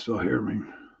all can still hear me.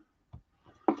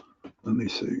 Let me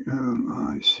see.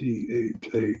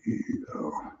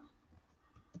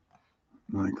 Michael.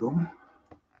 Michael.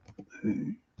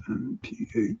 Anthony.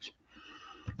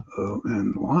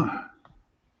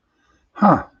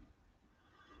 Huh.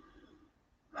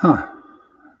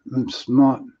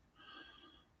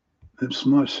 It's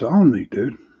not showing me,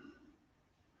 dude.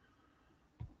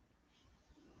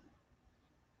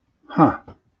 Huh.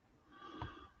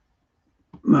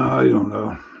 No, I don't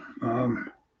know.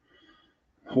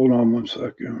 Hold on one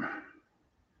second.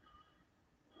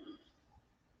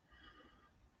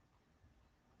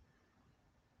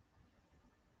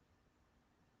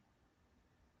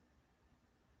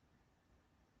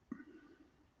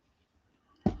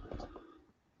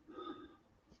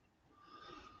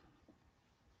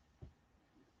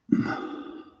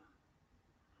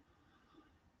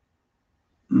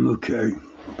 Okay.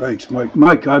 Thanks, Mike.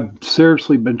 Mike, I've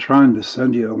seriously been trying to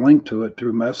send you a link to it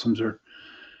through Messenger,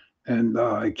 and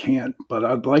I can't. But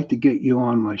I'd like to get you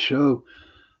on my show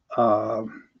uh,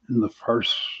 in the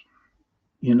first,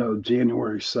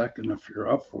 January 2nd, if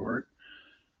you're up for it,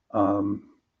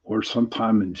 or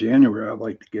sometime in January. I'd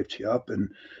like to get you up and,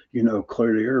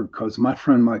 clear the air, because my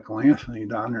friend Michael Anthony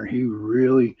down there, he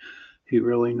really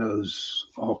knows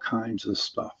all kinds of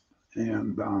stuff,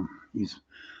 and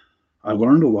I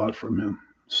learned a lot from him.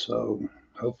 So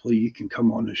hopefully you can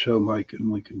come on the show, Mike,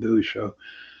 and we can do a show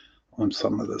on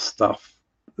some of the stuff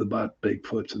about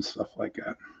Bigfoots and stuff like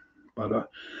that. but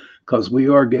because we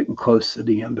are getting close to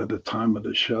the end of the time of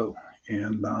the show,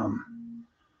 and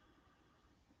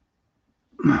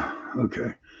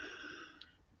okay,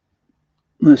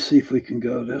 let's see if we can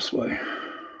go this way.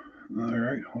 All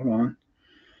right, hold on.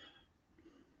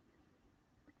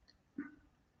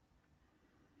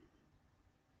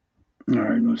 All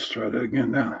right, let's try that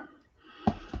again now.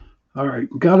 All right,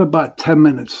 got about 10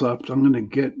 minutes left. I'm going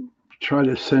to try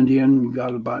to send you in. We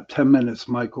got about 10 minutes,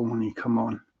 Michael, when you come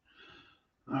on.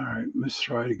 All right, let's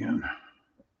try it again.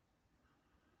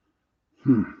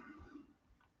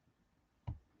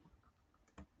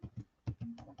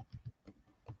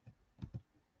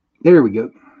 There we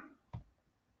go.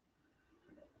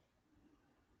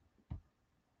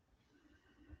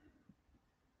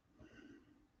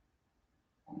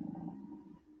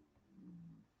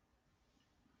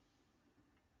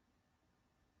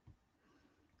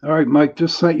 All right, Mike,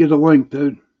 just sent you the link,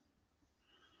 dude,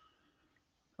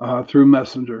 through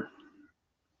Messenger.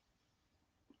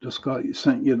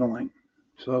 Sent you the link,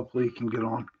 so hopefully you can get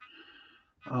on.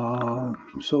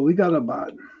 So we got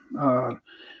about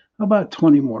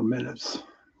 20 more minutes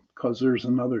because there's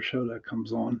another show that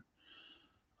comes on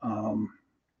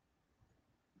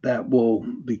that will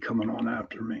be coming on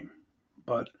after me,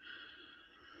 but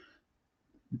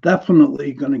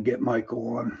definitely going to get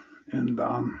Michael on, and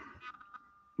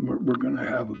we're going to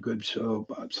have a good show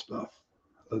about stuff.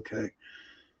 Okay.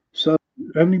 So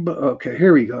anybody? Okay,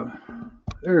 here we go.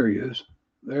 There he is.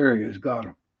 There he is. Got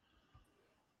him.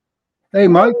 Hey,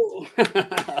 Mike.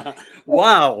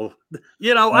 Wow.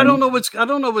 I don't know what's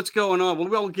going on. We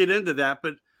won't get into that,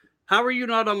 but how are you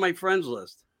not on my friends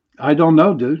list? I don't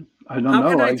know, dude. I don't know. How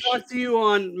can I talk to you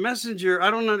on Messenger?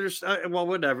 I don't understand. Well,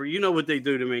 whatever. You know what they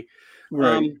do to me.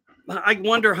 Right. I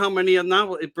wonder how many.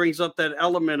 Now it brings up that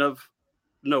element of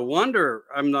no wonder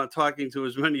I'm not talking to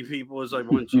as many people as I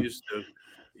once used to.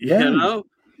 Yeah.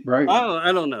 Right.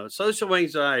 I don't know. Social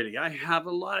anxiety. I have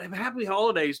a lot of happy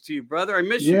holidays to you, brother. I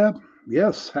miss you. Yeah.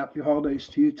 Yes. Happy holidays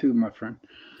to you too, my friend.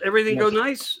 Everything go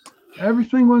nice?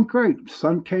 Everything went great.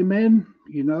 Son came in,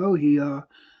 he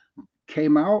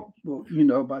came out,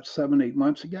 about 7-8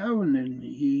 months ago, and then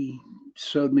he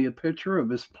showed me a picture of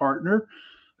his partner,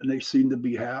 and they seem to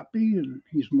be happy, and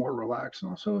he's more relaxed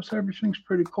now. So everything's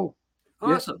pretty cool.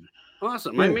 Awesome. Yeah.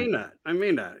 Awesome. Yeah. I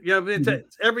mean that. Yeah, but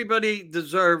everybody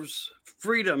deserves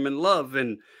freedom and love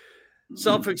and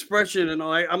self-expression, and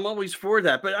I'm always for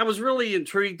that. But I was really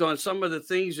intrigued on some of the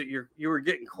things that you were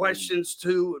getting questions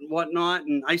to and whatnot.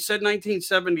 And I said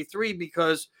 1973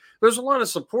 because there's a lot of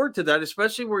support to that,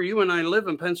 especially where you and I live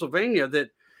in Pennsylvania, that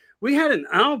we had an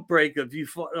outbreak of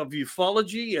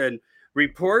ufology and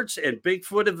reports and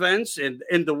Bigfoot events, and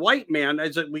the white man,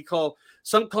 as we call,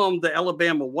 some call him the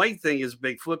Alabama white thing, is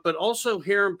Bigfoot, but also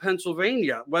here in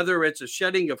Pennsylvania, whether it's a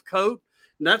shedding of coat.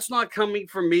 And that's not coming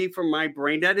from me, from my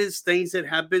brain. That is things that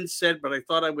have been said, but I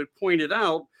thought I would point it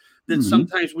out that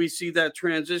sometimes we see that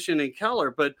transition in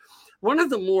color. But one of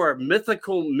the more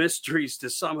mythical mysteries to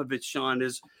some of it, Sean,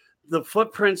 is the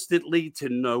footprints that lead to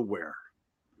nowhere.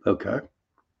 Okay.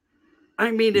 I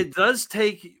mean, it does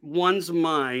take one's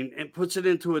mind and puts it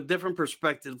into a different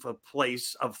perspective, a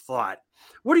place of thought.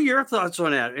 What are your thoughts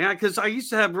on that? Yeah, because I used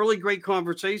to have really great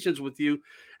conversations with you,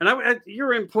 and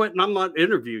your input, and I'm not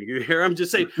interviewing you here. I'm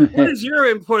just saying, what is your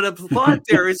input of thought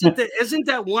there? Isn't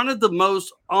that one of the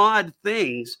most odd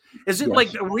things? Is it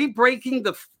like, are we breaking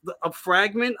a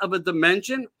fragment of a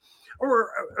dimension,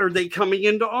 or are they coming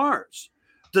into ours?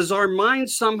 Does our mind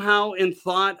somehow, in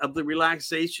thought of the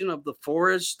relaxation of the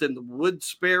forest and the wood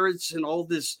spirits and all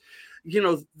this,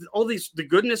 the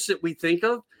goodness that we think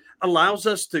of, allows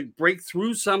us to break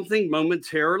through something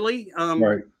momentarily?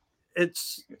 Right.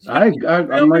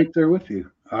 I'm right there with you.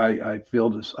 I feel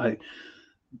this. I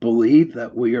believe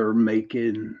that we are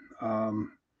making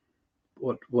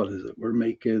what is it? We're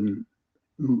making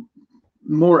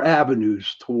more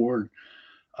avenues toward.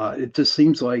 It just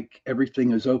seems like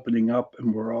everything is opening up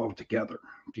and we're all together.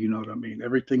 Do you know what I mean?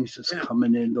 Everything's just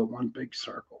coming into one big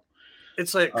circle.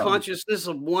 It's like consciousness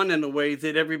of one in a way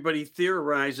that everybody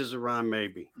theorizes around,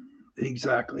 maybe.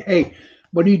 Exactly. Hey,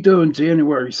 what are you doing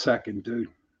January 2nd, dude?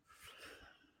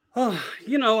 Oh,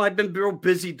 I've been real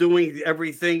busy doing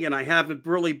everything, and I haven't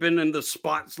really been in the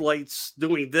spotlights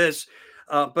doing this.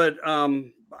 But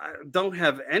I don't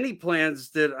have any plans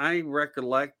that I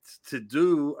recollect to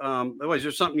do. Is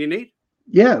there something you need?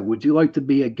 Yeah. Would you like to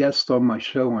be a guest on my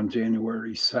show on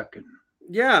January 2nd?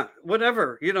 Yeah,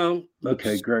 whatever.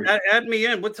 Okay, great. Add me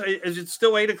in. Is it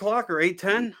still 8:00 or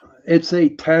 8:10? It's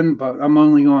 8:10, but I'm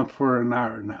only on for an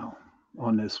hour now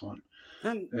on this one.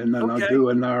 And then I'll do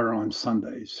an hour on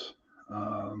Sundays.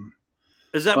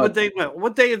 Is that what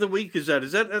day of the week is that?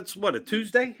 That's what, a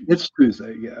Tuesday? It's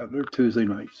Tuesday. Yeah, they're Tuesday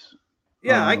nights.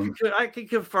 Yeah, I could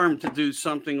confirm to do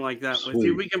something like that with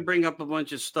you. Sweet. We can bring up a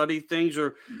bunch of study things,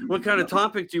 or what kind of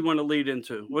topic do you want to lead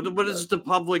into? What is the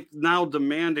public now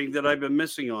demanding that I've been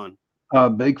missing on?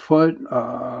 Bigfoot,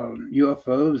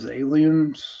 UFOs,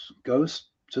 aliens, ghosts,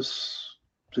 just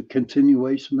the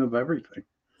continuation of everything.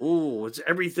 Oh, it's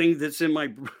everything that's in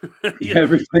my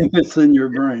Everything that's in your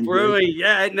brain. brewing. Dude.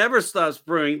 Yeah, it never stops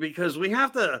brewing because we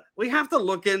have to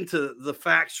look into the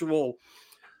factual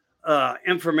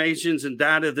informations and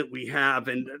data that we have,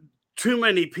 and too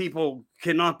many people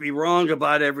cannot be wrong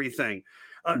about everything.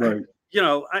 Right. You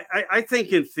know, I think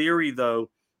in theory, though,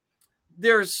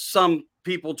 there's some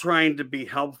people trying to be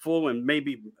helpful and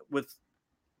maybe with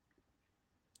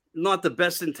not the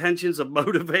best intentions of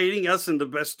motivating us in the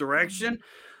best direction.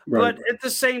 Right. But at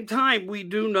the same time, we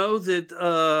do know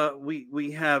that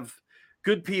we have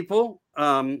good people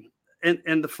in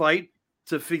the fight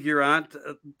to figure out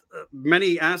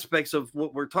many aspects of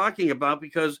what we're talking about,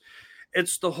 because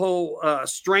it's the whole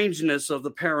strangeness of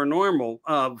the paranormal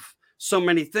of so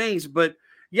many things. But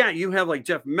yeah, you have like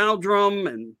Jeff Meldrum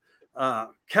and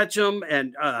Ketchum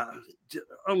and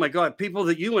oh my God, people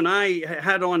that you and I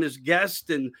had on as guests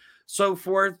and so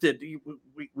forth, that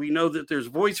we know that there's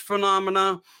voice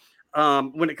phenomena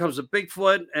when it comes to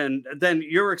Bigfoot, and then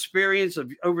your experience of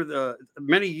over the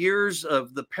many years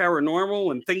of the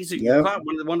paranormal and things that you caught.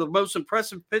 One of the most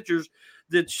impressive pictures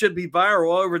that should be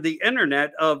viral all over the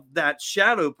internet of that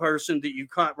shadow person that you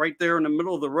caught right there in the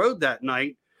middle of the road that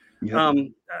night.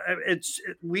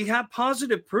 We have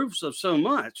positive proofs of so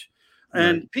much,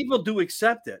 and people do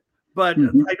accept it, but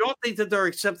I don't think that they're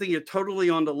accepting it totally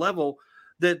on the level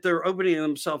that they're opening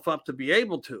themselves up to be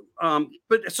able to.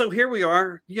 But so here we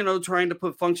are, you know, trying to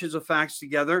put functions of facts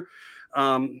together.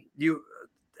 And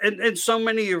so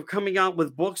many are coming out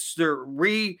with books. They're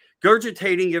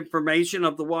regurgitating information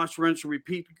of the wash, rinse,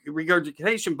 repeat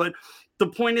regurgitation. But the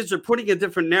point is, they're putting a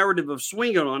different narrative of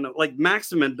swing on it, like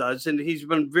Maximin does. And he's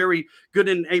been very good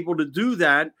and able to do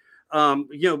that, you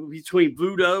know, between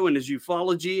voodoo and his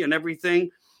ufology and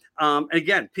everything.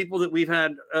 Again, people that we've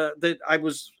had that I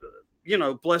was, you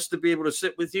know, blessed to be able to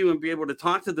sit with you and be able to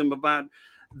talk to them about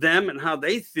them and how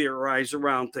they theorize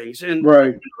around things. And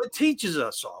it teaches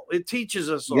us all. It teaches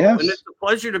us all. And it's a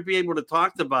pleasure to be able to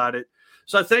talk about it.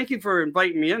 So I thank you for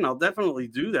inviting me in. I'll definitely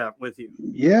do that with you.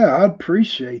 Yeah, I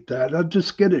appreciate that. I'll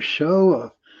just get a show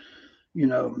of, you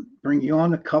know, bring you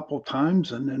on a couple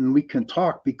times and then we can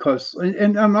talk, because,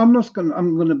 and I'm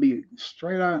going to be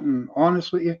straight out and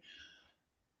honest with you.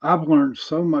 I've learned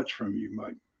so much from you,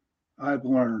 Mike. I've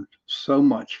learned so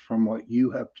much from what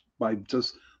you have by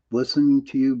just listening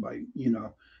to you, by, you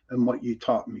know, and what you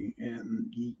taught me.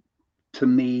 And to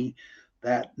me,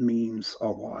 that means a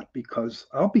lot, because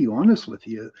I'll be honest with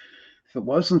you, if it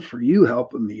wasn't for you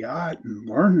helping me out and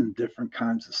learning different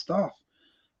kinds of stuff,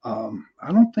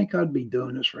 I don't think I'd be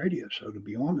doing this radio show, to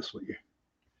be honest with you.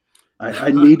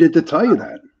 I needed to tell you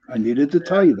that. I needed to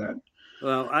tell you that.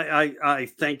 Well, I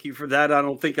thank you for that. I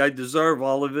don't think I deserve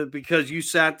all of it, because you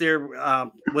sat there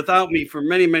without me for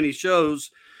many, many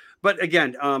shows. But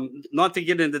again, not to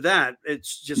get into that,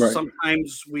 it's just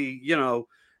sometimes we, you know,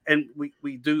 and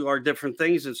we do our different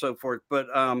things and so forth. But,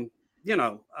 you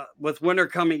know, with winter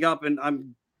coming up, and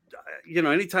I'm, you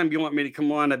know, anytime you want me to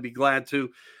come on, I'd be glad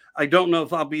to. I don't know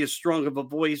if I'll be as strong of a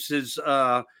voice as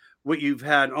what you've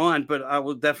had on, but I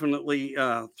will definitely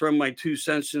throw my 2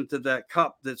 cents into that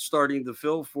cup that's starting to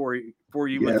fill for you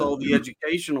with all the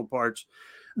educational parts.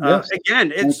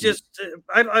 Again, it's just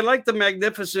I like the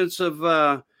magnificence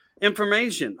of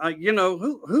information. You know,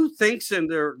 who thinks in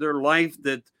their life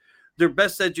that their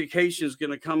best education is going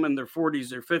to come in their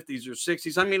 40s or 50s or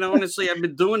 60s? I mean, honestly, I've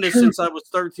been doing this since I was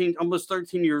 13, almost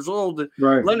 13 years old.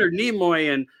 Leonard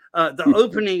Nimoy and the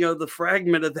opening of the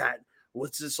fragment of that.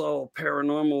 What's this all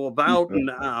paranormal about? And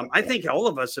I think all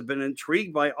of us have been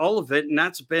intrigued by all of it, and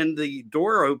that's been the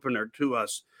door opener to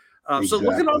us. So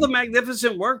look at all the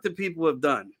magnificent work that people have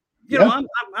done. You know,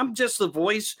 I'm just the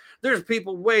voice. There's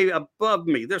people way above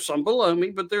me. There's some below me,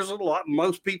 but there's a lot.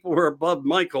 Most people are above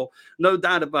Michael, no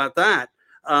doubt about that.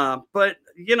 But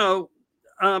you know,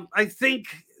 I think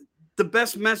the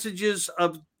best messages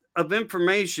of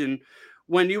information,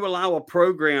 when you allow a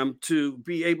program to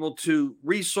be able to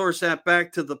resource that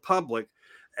back to the public,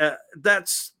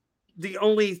 that's the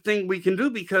only thing we can do,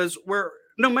 because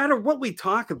no matter what we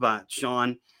talk about,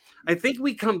 Sean, I think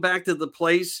we come back to the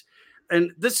place,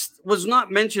 and this was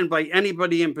not mentioned by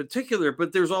anybody in particular,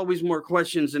 but there's always more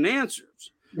questions and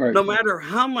answers. No matter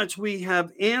how much we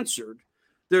have answered,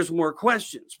 there's more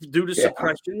questions due to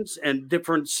suppressions and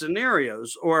different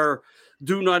scenarios, or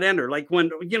do not enter. Like when,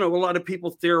 a lot of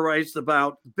people theorized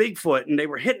about Bigfoot and they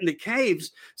were hitting the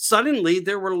caves, suddenly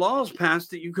there were laws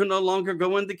passed that you could no longer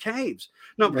go into caves.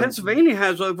 Now, Pennsylvania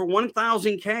has over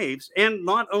 1,000 caves, and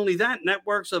not only that,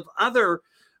 networks of other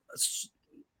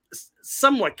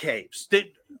somewhat caves that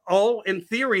all, in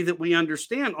theory, that we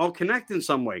understand, all connect in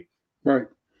some way. Right.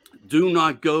 Do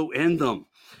not go in them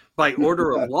by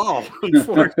order of law,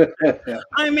 unfortunately.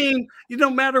 I mean, no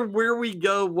matter where we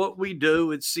go, what we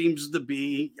do, it seems to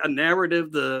be a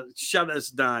narrative to shut us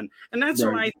down. And that's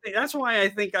why I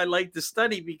think I like to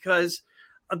study, because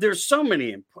there's so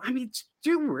many. I mean,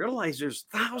 do you realize there's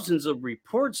thousands of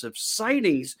reports of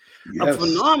sightings of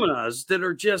phenomena that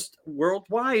are just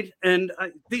worldwide? And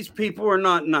these people are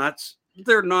not nuts.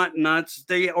 They're not nuts.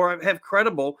 They have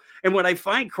credible. And what I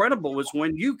find credible is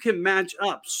when you can match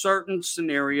up certain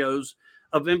scenarios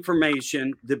of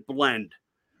information that blend,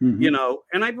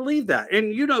 and I believe that.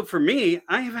 And, for me,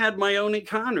 I have had my own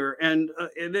encounter, and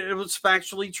it was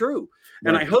factually true.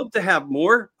 And I hope to have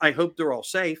more. I hope they're all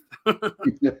safe.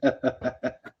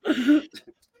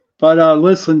 But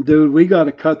listen, dude, we got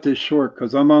to cut this short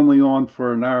because I'm only on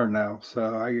for an hour now. So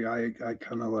I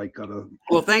kind of like got to.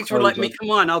 Well, thanks for letting me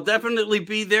come on. I'll definitely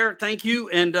be there. Thank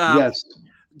you. And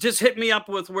just hit me up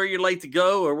with where you'd like to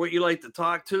go or what you like to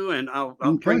talk to, and I'll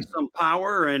bring some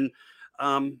power. And,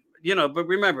 but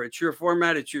remember, it's your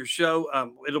format. It's your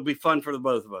show. It'll be fun for the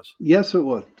both of us. Yes, it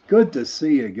would. Good to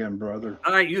see you again, brother.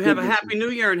 All right. You have a happy new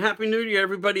year, and happy new year,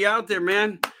 everybody out there,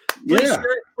 man.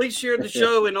 Please share the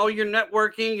show and all your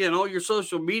networking and all your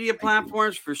social media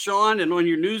platforms for Sean, and on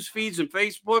your news feeds and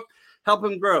Facebook. Help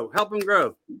him grow. Help him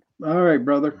grow. All right,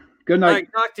 brother. Good night. All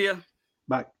right, talk to you.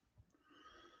 Bye.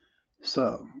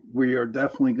 So we are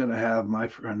definitely going to have my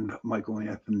friend Michael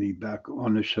Anthony back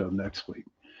on the show next week.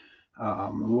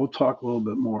 We'll talk a little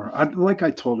bit more. Like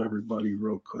I told everybody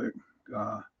real quick,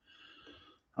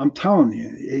 I'm telling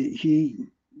you,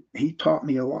 he taught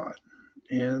me a lot.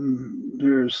 And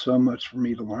there's so much for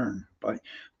me to learn, but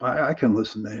I can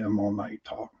listen to him all night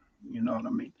talk. You know what I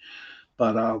mean?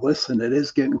 But listen, it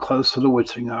is getting close to the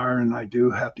witching hour, and I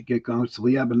do have to get going. So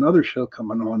we have another show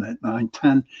coming on at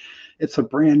 9:10. It's a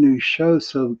brand new show,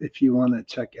 so if you want to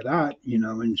check it out,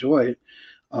 enjoy it,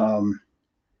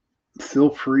 feel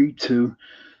free to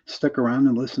stick around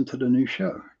and listen to the new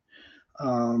show.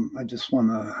 I just want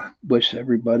to wish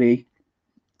everybody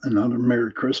another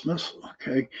Merry Christmas,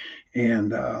 okay?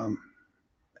 And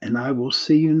I will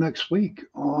see you next week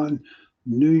on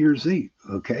New Year's Eve,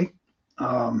 okay?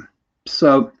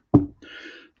 So,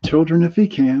 children, if you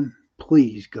can,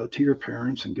 please go to your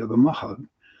parents and give them a hug.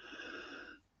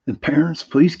 And parents,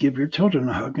 please give your children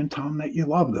a hug and tell them that you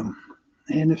love them.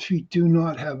 And if you do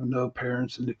not have no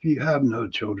parents, and if you have no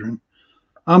children,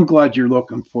 I'm glad you're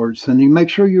looking forward to sending. Make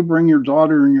sure you bring your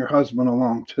daughter and your husband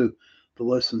along too to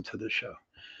listen to the show.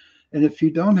 And if you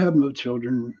don't have no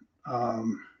children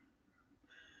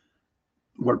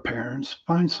or parents,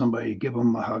 find somebody, give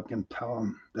them a hug and tell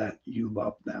them that you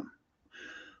love them.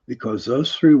 Because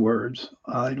those 3 words,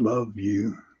 I love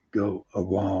you, go a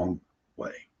long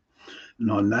way. And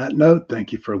on that note,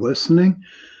 thank you for listening.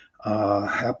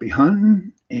 Happy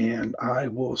hunting, and I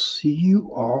will see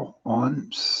you all on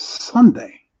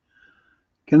Sunday.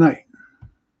 Good night.